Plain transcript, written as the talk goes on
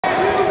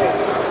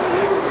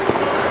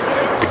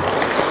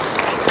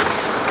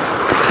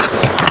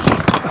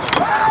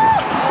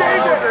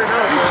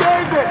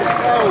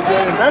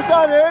That's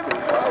not him.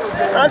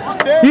 That's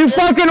the same. You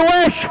fucking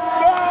wish.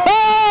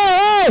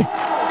 Hey, hey!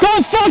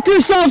 Go fuck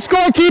yourself,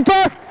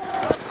 scorekeeper!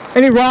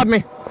 And he robbed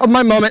me of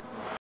my moment.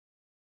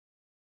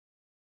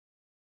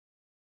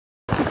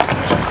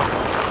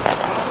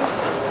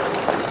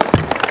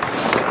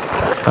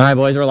 All right,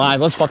 boys, we're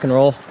live. Let's fucking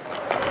roll.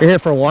 You're here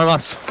for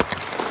warm-ups.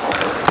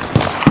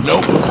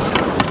 Nope.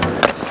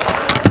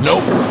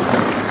 Nope.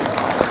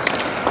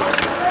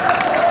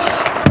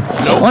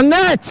 Nope. On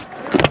net!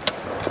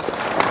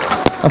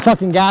 I'm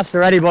fucking gassed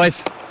already,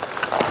 boys.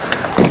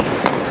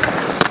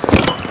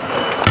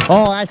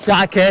 Oh, nice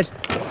shot, kid.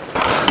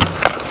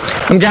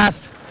 I'm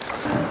gassed.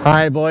 All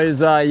right,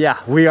 boys. Yeah,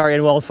 we are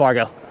in Wells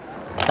Fargo.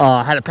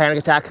 Had a panic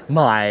attack.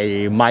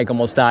 My mic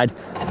almost died.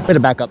 Way to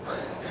back up.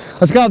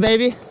 Let's go,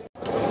 baby.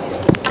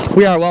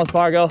 We are at Wells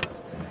Fargo,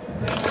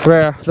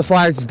 where the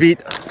Flyers just beat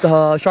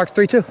the Sharks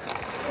 3-2.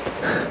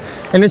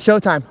 And it's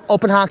showtime.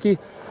 Open hockey.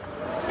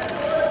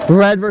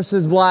 Red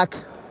versus black.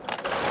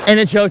 And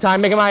it's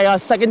showtime, making my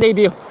second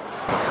debut.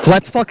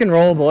 Let's fucking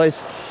roll,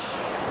 boys.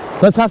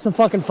 Let's have some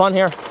fucking fun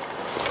here.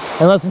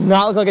 And let's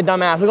not look like a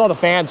dumbass. Look at all the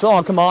fans.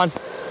 Oh, come on.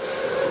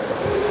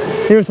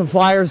 Here's some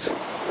Flyers.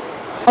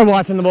 I'm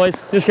watching the boys.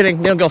 Just kidding.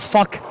 They don't go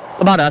fuck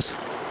about us.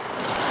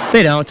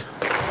 They don't.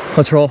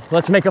 Let's roll.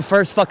 Let's make a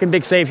first fucking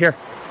big save here.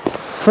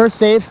 First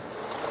save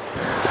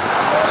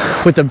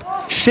with the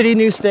shitty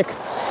new stick.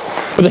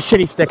 With a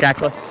shitty stick,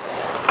 actually.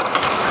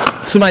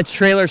 This is my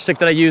trailer stick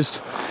that I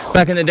used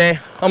back in the day.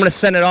 I'm gonna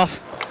send it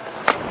off.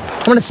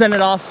 I'm gonna send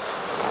it off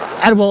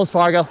at Wells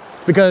Fargo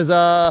because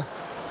I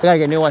gotta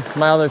get a new one.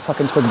 My other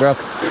fucking twig broke.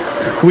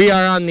 We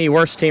are on the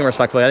worst team,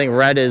 respectfully. I think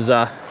red is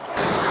boy!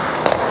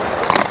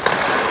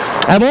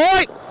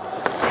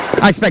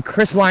 I expect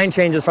crisp line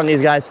changes from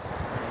these guys.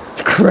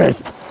 It's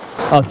crisp.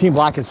 Oh, team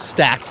black is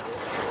stacked.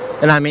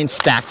 And I mean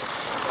stacked.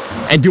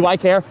 And do I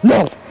care?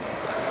 No.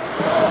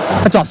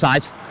 That's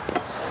offsides.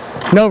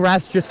 No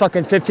rest, just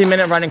fucking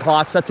 15-minute running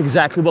clocks. That's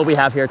exactly what we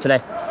have here today.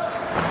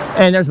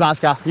 And there's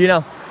Bosco. You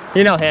know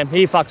him.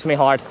 He fucks me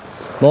hard.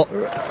 Well,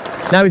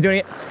 now he's doing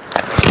it.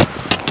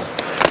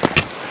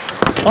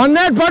 On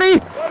net,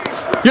 buddy.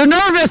 You're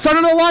nervous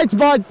under the lights,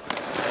 bud.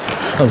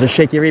 That was a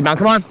shaky rebound.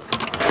 Come on.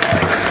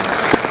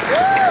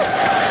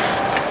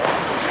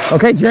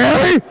 Okay,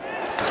 Jerry.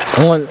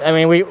 I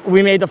mean,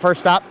 we made the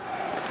first stop,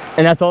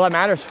 and that's all that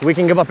matters. We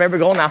can give up every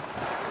goal now.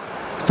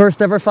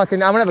 First ever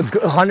fucking, I'm gonna have a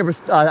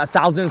 100%,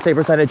 1,000 save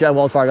percentage at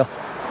Wells Fargo.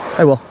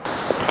 I will.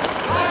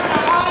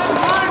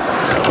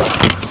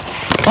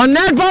 On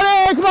net,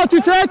 buddy! Come on,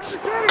 2-6!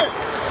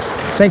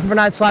 Thank you for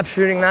not slap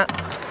shooting that.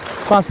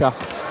 Bosco.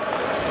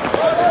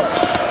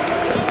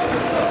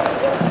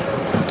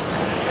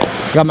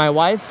 Got my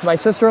wife, my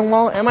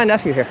sister-in-law, and my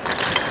nephew here.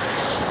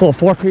 Little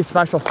 4-piece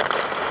special.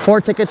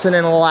 4 tickets and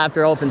then a little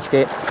after open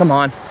skate. Come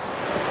on.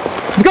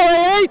 Let's go,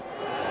 8!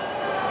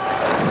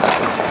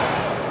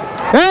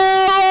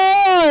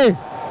 Hey!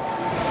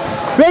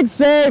 Big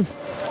save.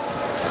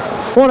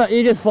 Hold on,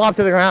 you just flopped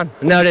to the ground.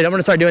 No, dude, I'm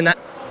gonna start doing that.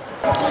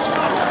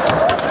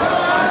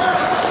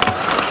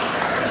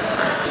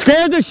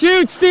 Scared to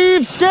shoot,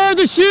 Steve. Scared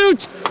to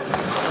shoot.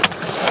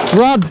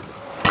 Rubbed.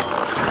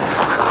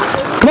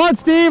 Come on,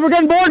 Steve. We're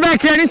getting bored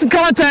back here. I need some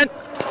content.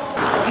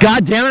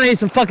 God damn it, I need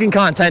some fucking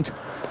content.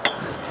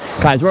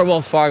 Guys, we're at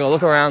Wells Fargo.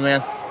 Look around,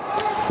 man.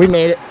 We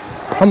made it.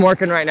 I'm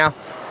working right now.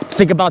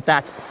 Think about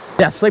that.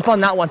 Yeah, sleep on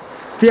that one.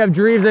 If you have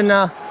dreams and,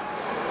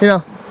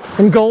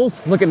 and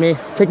goals, look at me.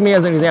 Take me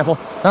as an example.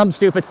 I'm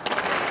stupid,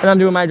 and I'm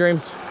doing my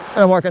dreams,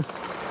 and I'm working.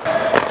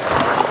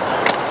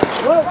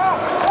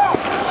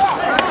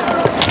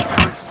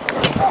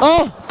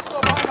 Oh!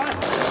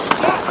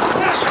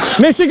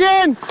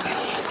 Michigan!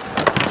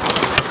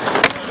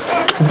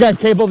 This guy's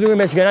capable of doing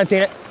Michigan. I've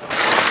seen it.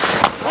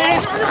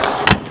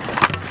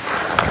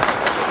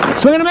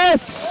 Swing and a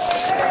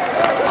miss!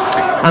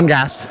 I'm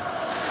gassed.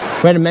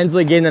 We had a men's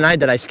league game tonight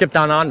that I skipped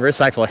down on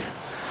respectfully.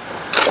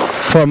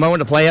 For a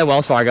moment to play at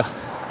Wells Fargo.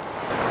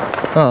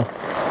 Oh.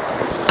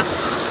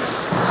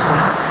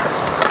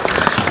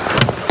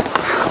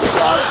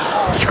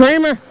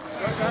 Screamer!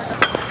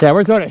 Yeah,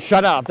 we're throwing a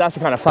shutout. That's the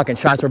kind of fucking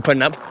shots we're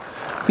putting up.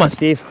 Come on,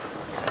 Steve.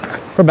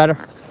 We're better.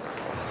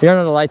 You're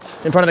under the lights,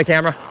 in front of the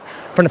camera,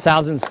 in front of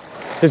thousands.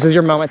 This is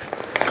your moment,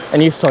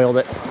 and you soiled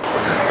it.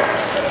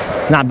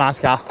 Not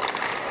Bosco.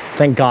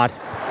 Thank God.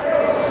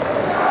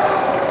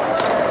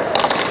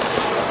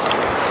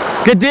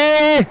 Good D!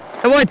 Hey,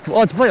 what?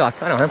 Oh, it's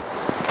Playlock. I know him.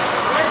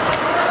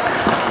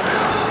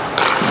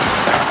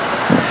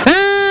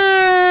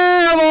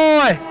 Hey,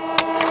 boy!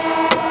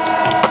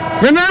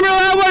 Remember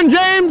that one,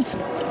 James?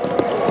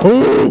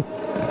 Ooh!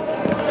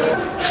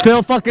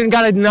 Still fucking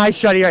got a nice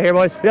shotty right here,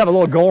 boys. You have a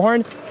little goal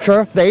horn?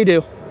 Sure, they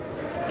do.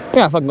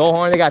 Yeah, fucking goal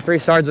horn. They got 3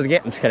 stars of the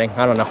game. I'm just kidding.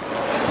 I don't know.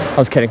 I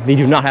was kidding. They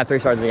do not have 3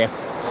 stars of the game.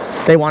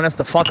 They want us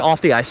to fuck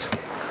off the ice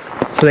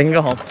so they can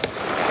go home.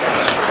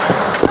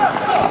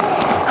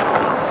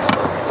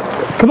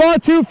 Come on,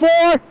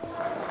 2-4.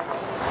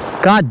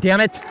 God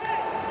damn it.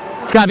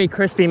 It's gotta be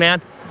crispy,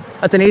 man.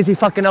 That's an easy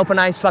fucking open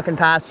ice fucking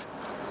pass.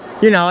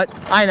 You know it.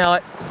 I know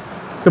it.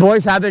 The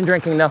boys have been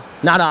drinking though,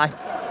 not I.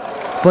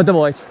 But the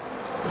boys.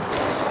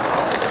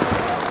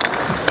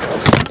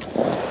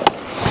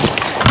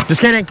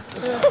 Just kidding.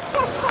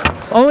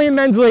 Only in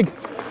men's league.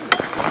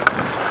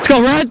 Let's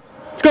go, Red.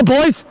 Let's go,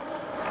 boys.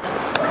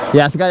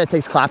 Yeah, it's the guy that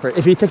takes clapper.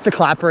 If he takes the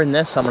clapper in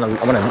this, I'm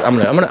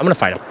gonna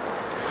fight him.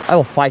 I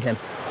will fight him.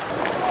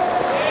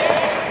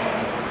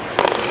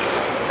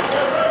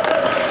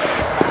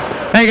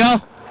 There you go.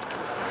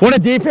 What a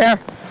deep pair.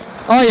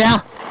 Oh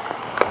yeah.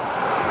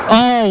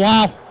 Oh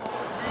wow.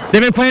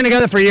 They've been playing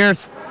together for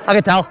years. I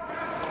can tell.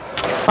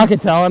 I can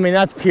tell. I mean,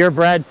 that's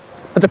purebred.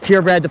 That's a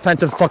purebred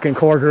defensive fucking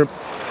core group.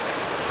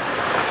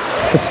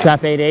 It's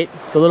step 8-8.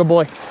 The little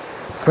boy.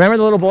 Remember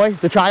the little boy?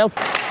 The child?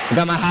 I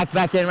got my hack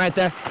back in right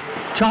there.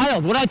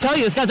 Child. What did I tell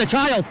you? This guy's a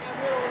child.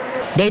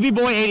 Baby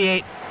boy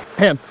 88.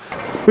 Him.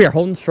 We are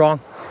holding strong.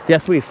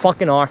 Yes, we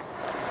fucking are.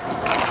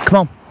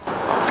 Come on.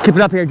 Let's keep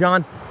it up here,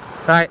 John.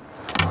 All right.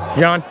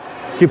 John.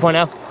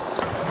 2.0.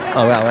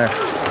 Oh, wow, there.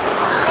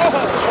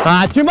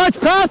 Too much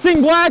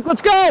passing, Black.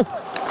 Let's go.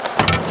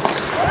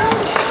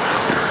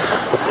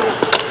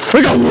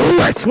 Look at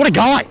Lewis. What a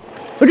guy.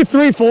 Look at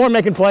 3-4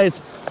 making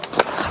plays.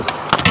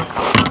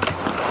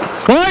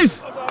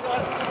 Boys.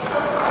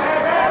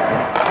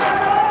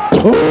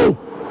 Ooh.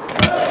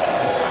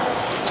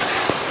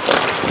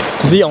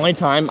 This is the only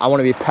time I want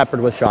to be peppered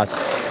with shots.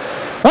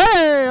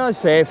 Hey, I was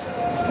safe.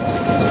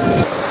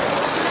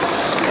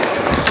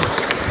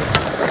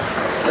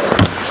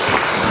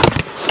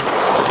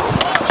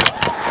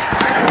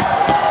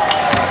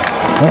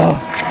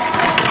 Oh.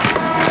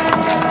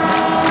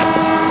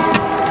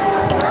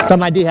 Thought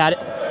my D had it.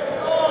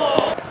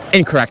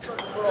 Incorrect.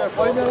 Yeah,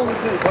 find that on the D.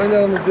 Find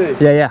that on the D.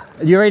 Yeah, yeah.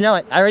 You already know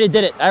it. I already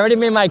did it. I already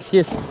made my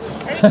excuse.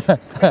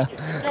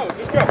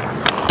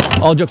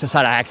 All jokes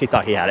aside, I actually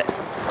thought he had it.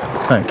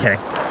 I'm kidding.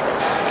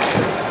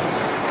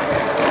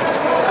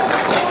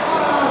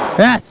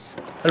 Yes.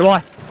 Good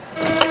boy.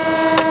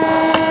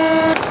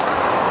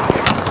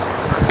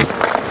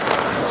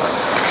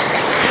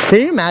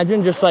 Can you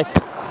imagine just like,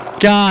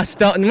 gosh,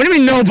 what do you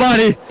mean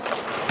nobody?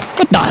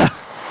 What the?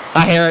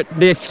 I hear it.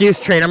 The excuse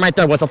train. I'm right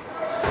there with him.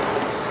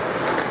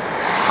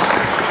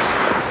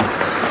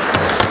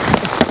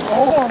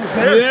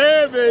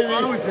 Yeah, baby.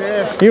 I was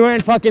there. You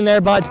weren't fucking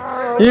there, bud.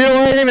 You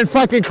weren't even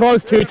fucking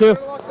close, Tutu.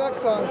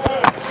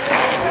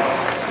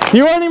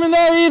 You weren't even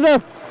there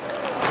either.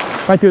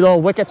 Right through the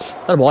old wickets.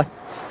 That boy.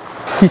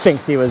 He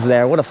thinks he was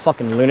there. What a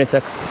fucking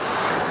lunatic.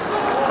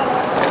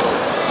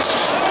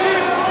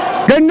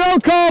 Good no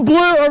call,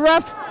 blue or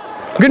ref.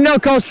 Good no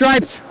call,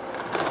 stripes.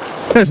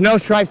 There's no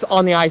stripes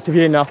on the ice if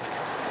you didn't know.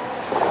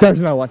 There's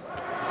no one.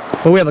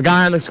 But we have a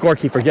guy on the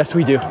scorekeeper. Yes,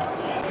 we do.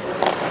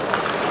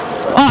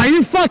 Oh, are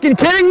you fucking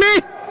kidding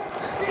me?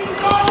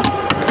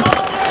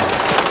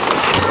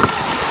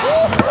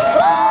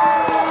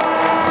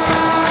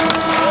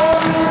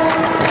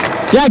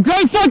 Yeah,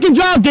 great fucking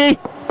job, D.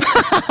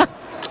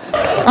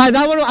 Alright,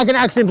 that one I can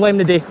actually blame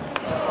the D.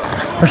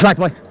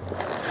 Respectfully.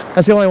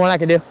 That's the only one I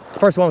can do.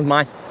 First one was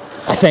mine,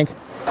 I think.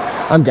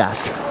 I'm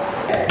gassed.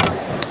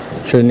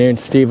 Should have known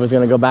Steve was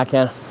gonna go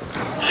backhand.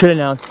 Should have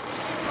known.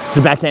 He's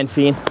a backhand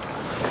fiend.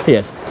 He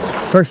is.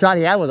 First shot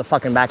he had was a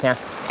fucking backhand.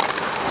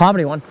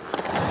 Poverty one.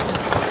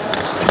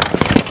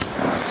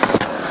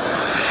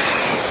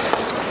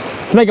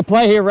 Let's make a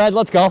play here, Red.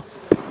 Let's go.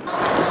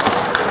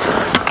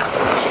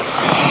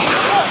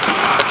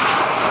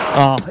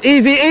 Oh,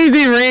 easy,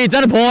 easy reads.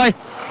 That a boy.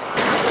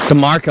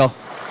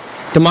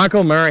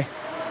 DeMarco Murray.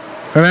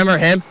 Remember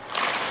him?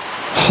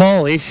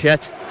 Holy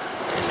shit.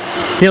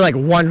 He had like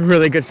one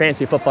really good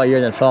fantasy football year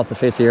and then fell off the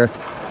face of the earth.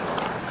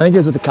 I think he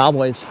was with the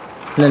Cowboys.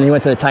 And then he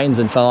went to the Titans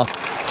and fell off.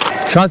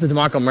 Shout out to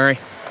DeMarco Murray.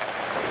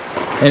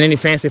 And any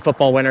fantasy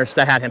football winners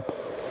that had him.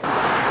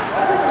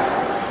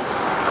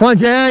 Come on,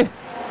 Jerry.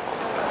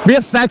 Be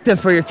effective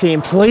for your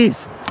team,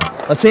 please.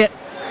 Let's see it.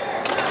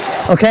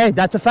 Okay,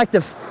 that's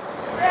effective.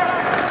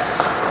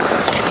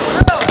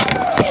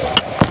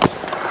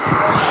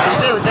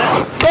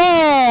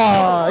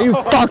 Oh, you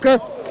fucker.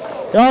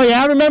 Oh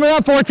yeah, I remember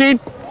that 14.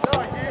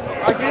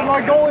 I gave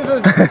my goalie the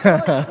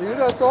dude,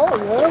 that's all,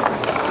 you know?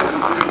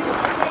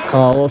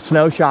 Oh, a little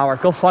snow shower.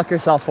 Go fuck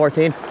yourself,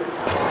 14.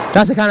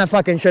 That's the kind of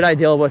fucking shit I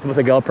deal with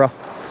a GoPro.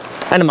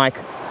 And a mic.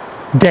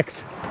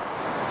 Dicks.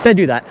 They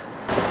do that.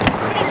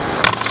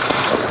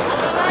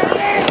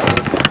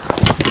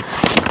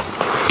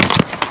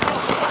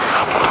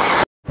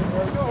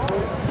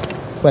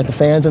 We got the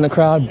fans in the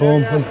crowd.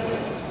 Boom.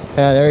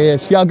 Yeah, there he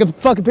is. Y'all good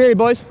fucking period,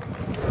 boys.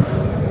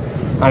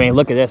 I mean,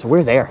 look at this.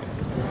 We're there.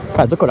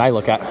 God, look what I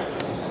look at.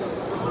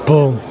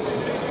 Boom.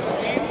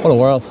 What a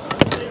world.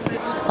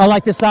 I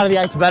like this side of the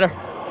ice better.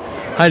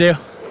 I do.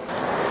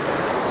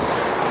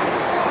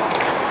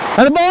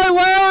 And the boy,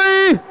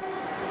 Larry!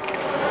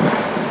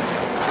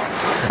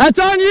 That's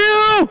on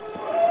you!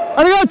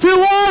 I'm gonna go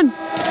 2-1.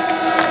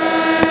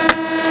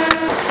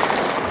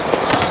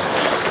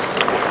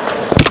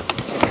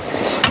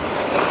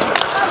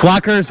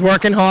 Blocker's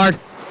working hard.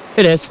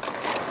 It is.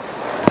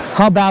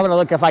 How bad would I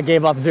look if I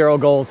gave up 0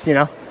 goals, you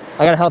know?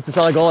 I gotta help this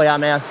other goalie out,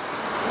 man.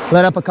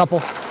 Let up a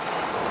couple.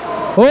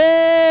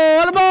 Oh,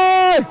 what a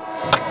boy!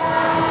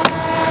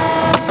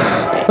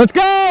 Let's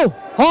go!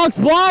 Hawks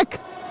black!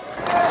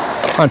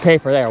 On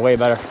paper, they are way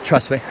better.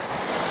 Trust me.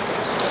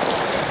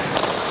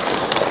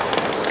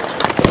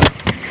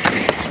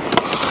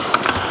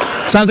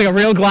 Sounds like a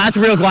real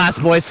glass,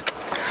 boys.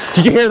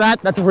 Did you hear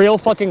that? That's real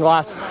fucking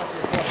glass.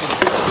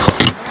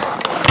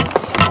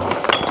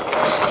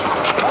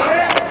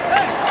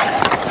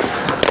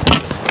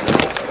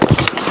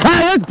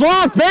 Hey, that's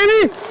blocked,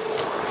 baby!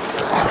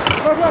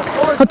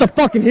 That's a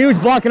fucking huge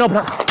blocking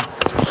open.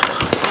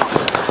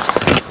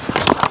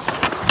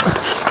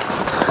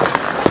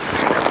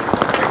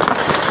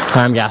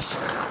 Time gas.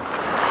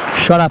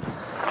 Shut up.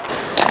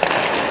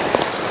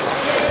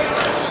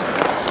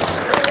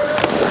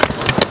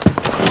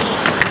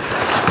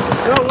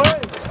 No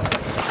way.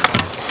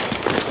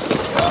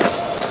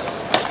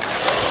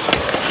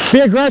 Be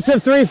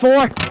aggressive,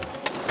 3-4.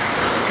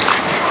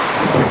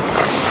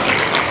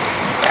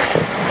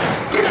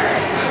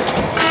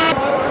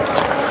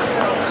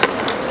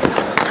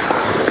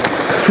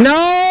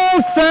 No,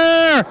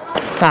 sir!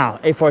 Wow,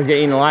 8-4 is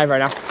getting eaten alive right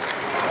now.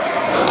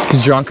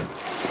 He's drunk.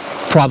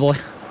 Probably.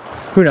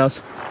 Who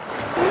knows?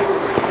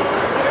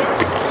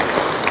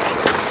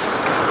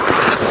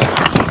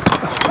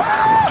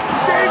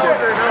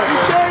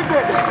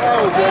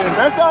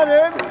 That's not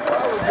him.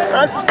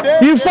 That's the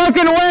same. You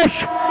fucking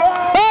wish.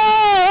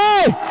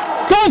 Hey, hey!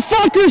 Go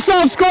fuck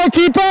yourself,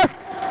 scorekeeper!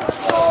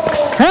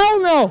 Hell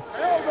no!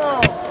 Hell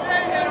no.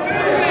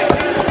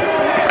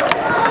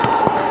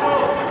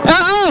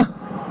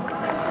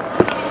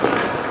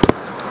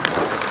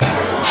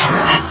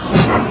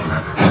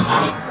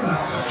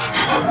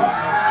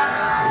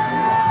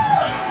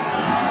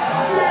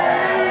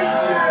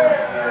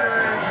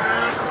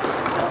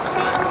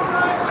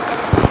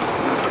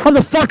 That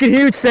was a fucking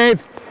huge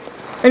save.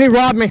 And he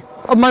robbed me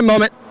of my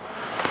moment.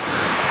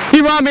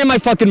 He robbed me of my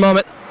fucking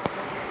moment.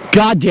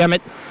 God damn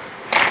it.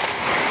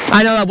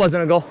 I know that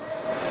wasn't a goal.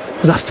 It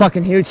was a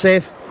fucking huge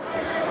save.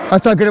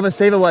 That's how good of a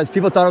save it was.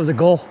 People thought it was a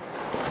goal.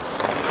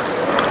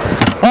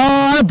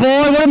 Oh,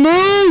 boy, what a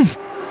move!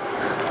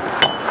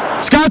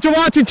 Scouts are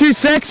watching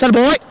 2-6,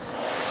 attaboy.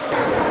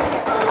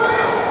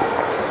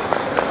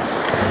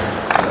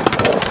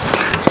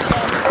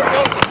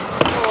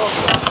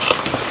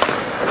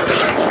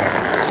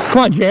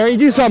 Come on, Jerry,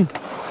 do something.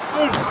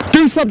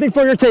 Do something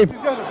for your team.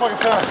 These guys are fucking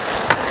fast.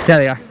 Yeah,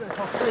 they are.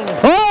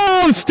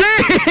 Oh,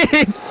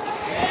 Steve!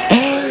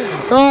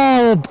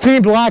 Oh,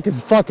 Team Black is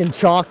fucking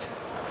chalked.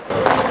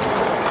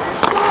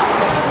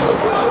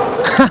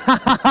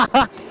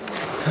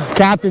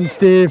 Captain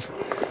Steve,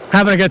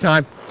 having a good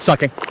time,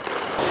 sucking.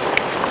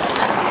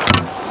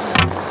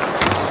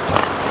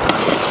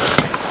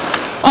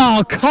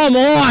 Oh, come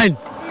on!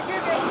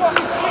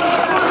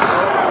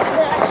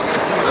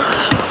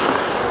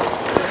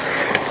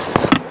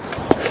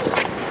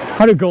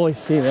 How do goalies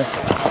see that?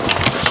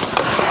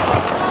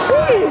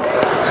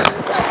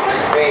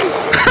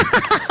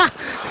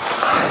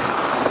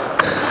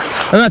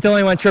 I'm not the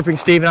only one tripping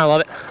Steve, and I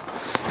love it.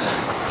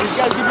 These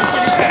guys give you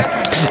shitty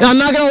passes. I'm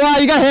not gonna lie,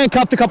 you got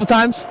handcuffed a couple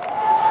times.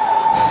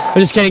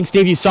 I'm just kidding,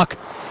 Steve, you suck.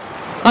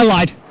 I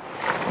lied.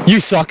 You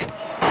suck.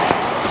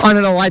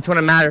 Under the lights when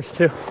it matters,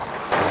 too.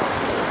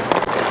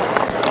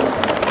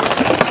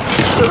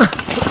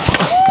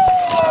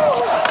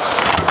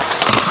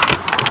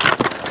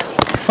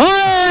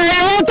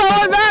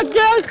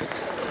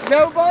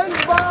 No buns,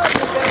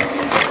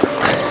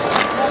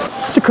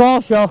 It's a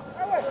crawl show.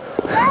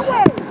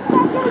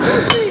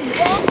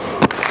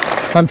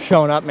 I'm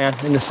showing up, man,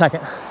 in the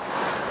second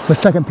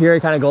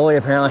period kind of goalie,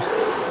 apparently.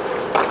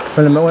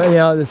 When the, you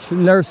know, this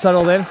nerves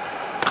settled in,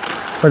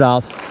 we're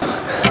dialed.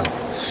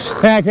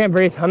 Yeah, I can't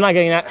breathe. I'm not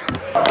getting that.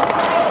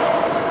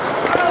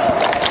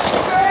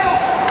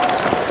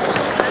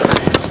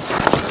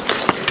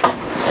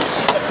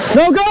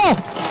 No goal!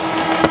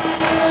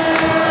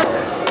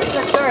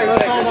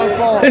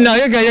 No,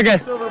 you're good, you're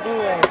good.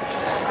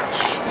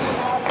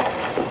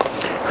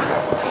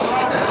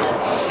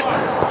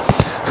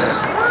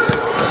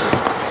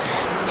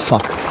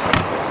 Fuck.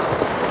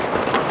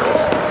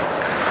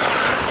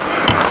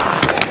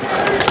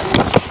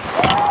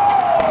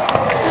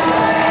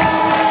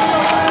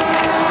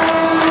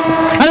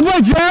 Hey,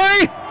 boy,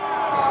 Jerry!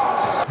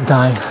 I'm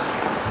dying.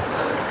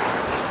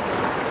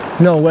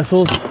 No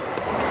whistles.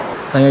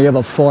 I'm gonna give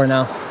up 4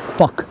 now.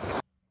 Fuck.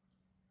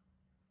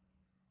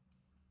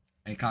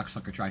 Hey,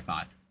 cocksucker, try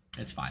 5.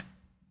 It's 5.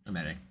 I'm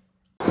at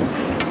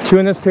 8. 2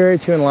 in this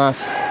period, 2 in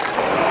last.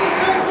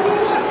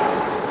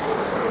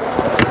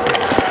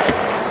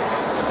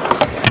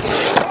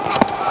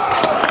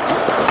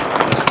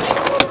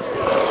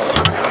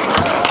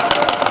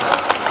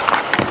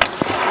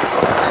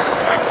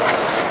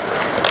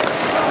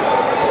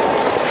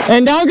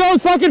 And down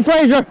goes fucking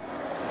Fraser.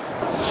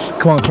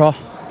 Come on, Crawl.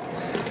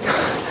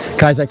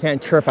 Guys, I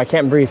can't chirp. I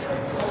can't breathe.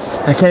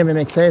 I can't even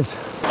make saves.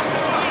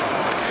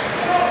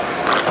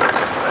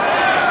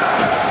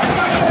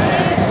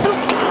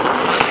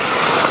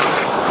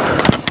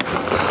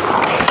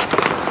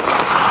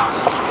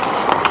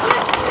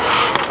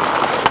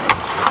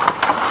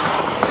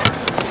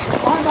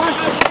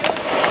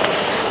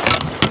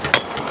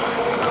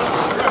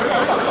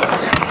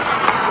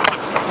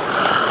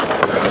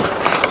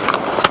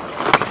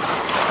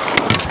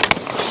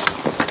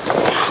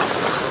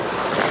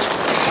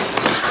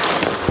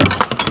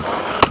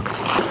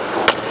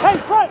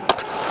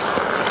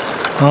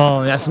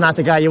 Oh, that's not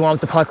the guy you want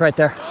with the puck right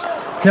there.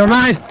 Never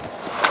mind.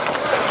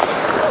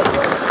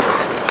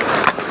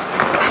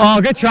 Oh,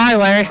 good try,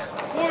 Larry.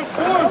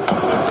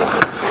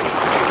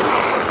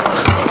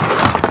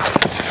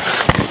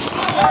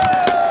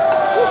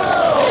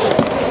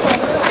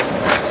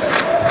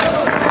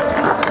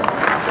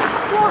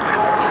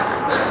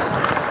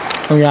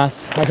 I'm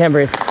gassed. I can't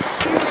breathe.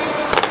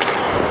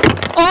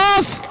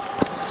 Off!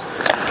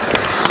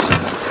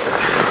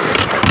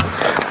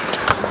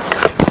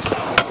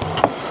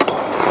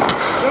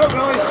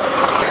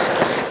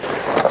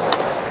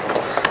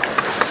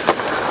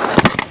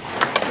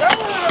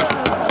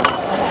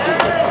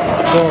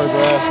 Sorry,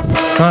 bro.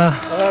 I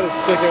had to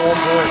stick at one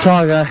point. It's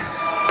all good.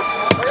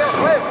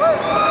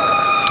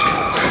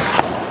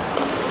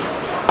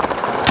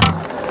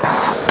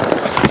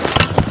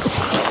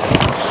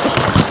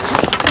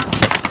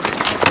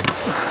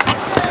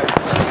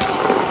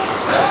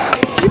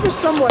 Keep us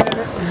somewhat in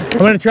it. I'm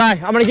gonna try.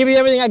 I'm gonna give you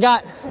everything I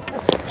got.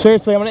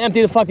 Seriously, I'm gonna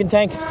empty the fucking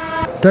tank.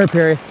 Third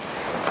period.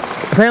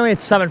 Apparently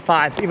it's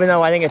 7-5, even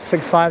though I think it's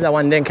 6-5. That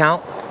one didn't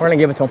count. We're gonna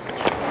give it to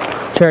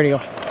him. Charity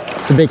goal.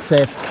 It's a big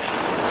save.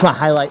 It's my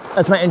highlight.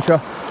 That's my intro.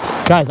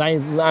 Guys,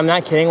 I'm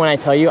not kidding when I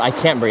tell you I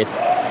can't breathe.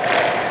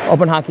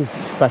 Open hockey's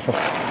special.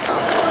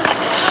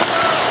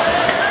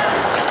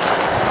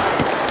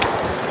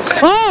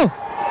 Oh!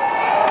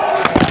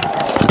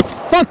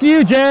 Fuck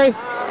you, Jerry.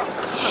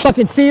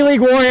 Fucking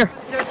C-League warrior.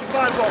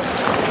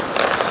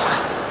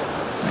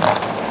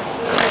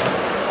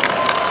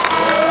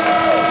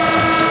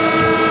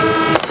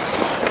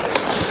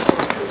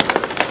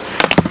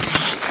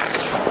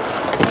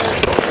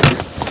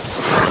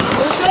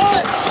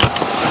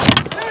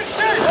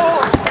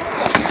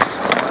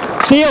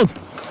 Sealed.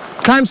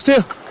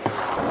 ×2.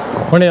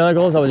 One of the other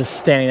goals, I was just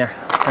standing there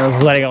and I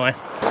was letting it go in.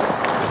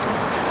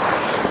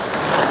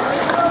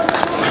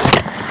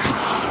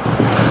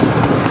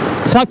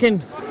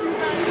 Fucking.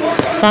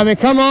 I mean,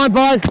 come on,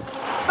 bud.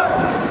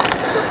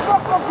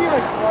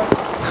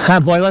 Ah,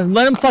 boy,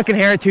 let him fucking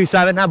hear it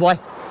 2-7. Ah, boy.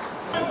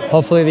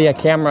 Hopefully the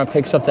camera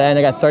picks up the end.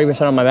 I got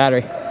 30% on my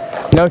battery.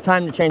 No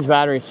time to change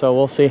batteries, so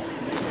we'll see.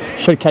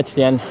 Should catch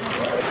the end.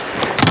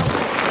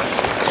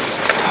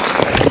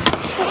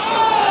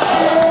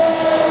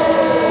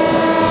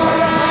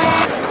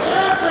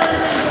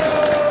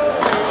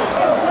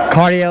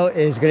 Cardio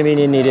is going to be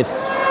needed.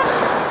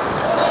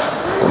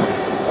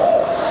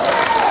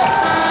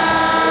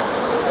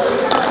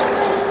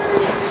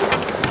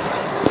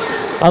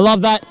 I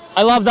love that.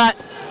 I love that.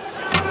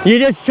 You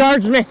just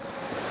charged me.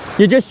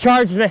 You just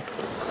charged me.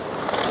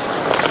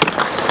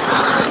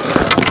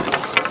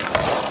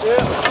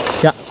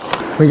 Yeah.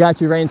 We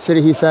got you, Rain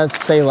City, he says.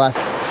 Say less.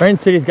 Rain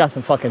City's got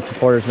some fucking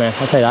supporters, man.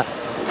 I'll tell you that.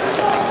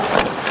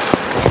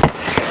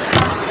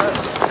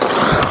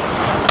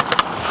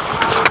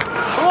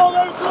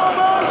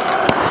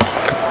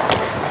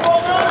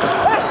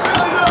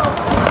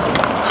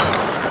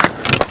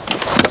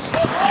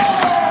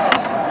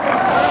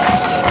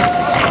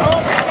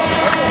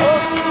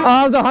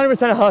 Oh, it was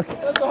 100% a hook.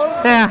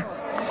 Yeah.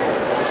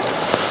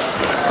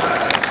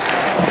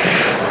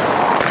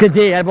 Good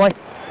D, boy.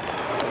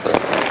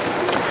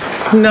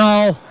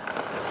 No.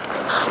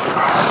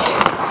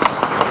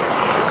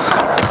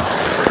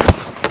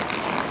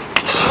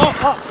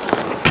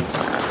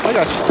 I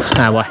got you.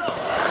 Ah, boy.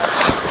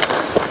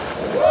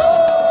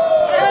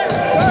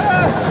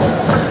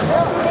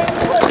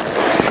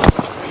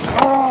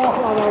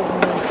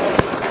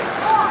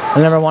 I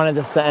never wanted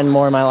this to end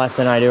more in my life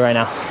than I do right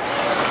now.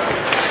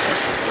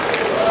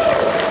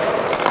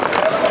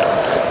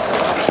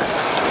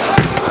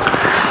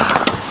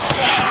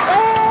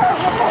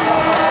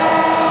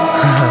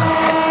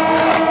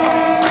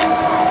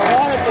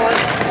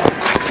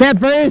 Can't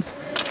breathe.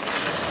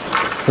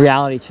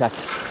 Reality check.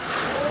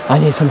 I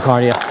need some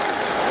cardio.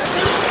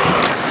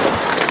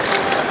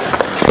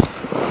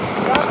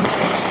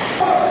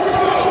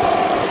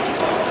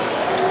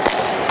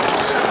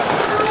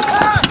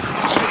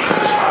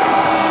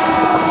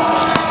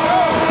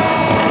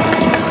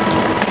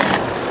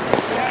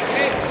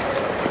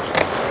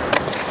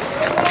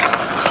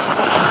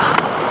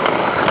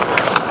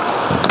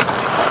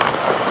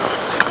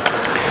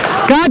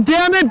 God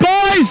damn it,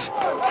 boys!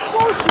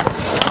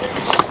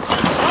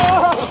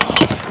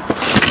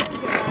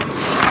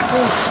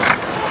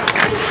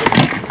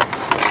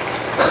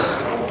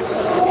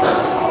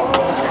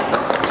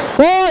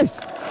 Boys!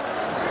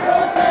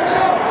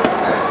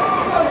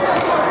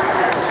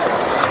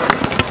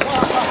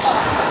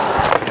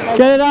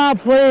 Get it out,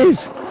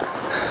 please. Don't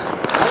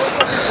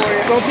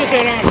put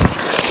that on.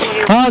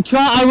 I'll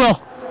try. I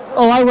will.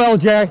 Oh, I will,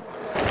 Jerry.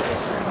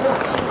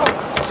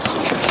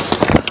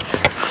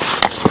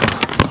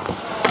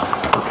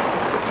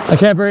 I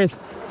can't breathe.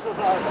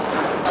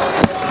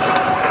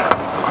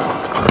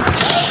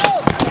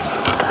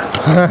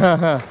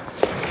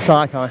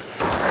 Saw it coming.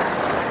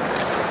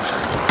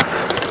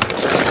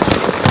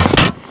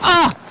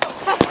 Ah!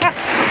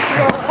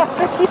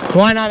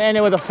 Why not end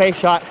it with a face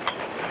shot?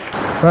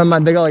 Run my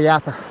big old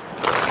yapper.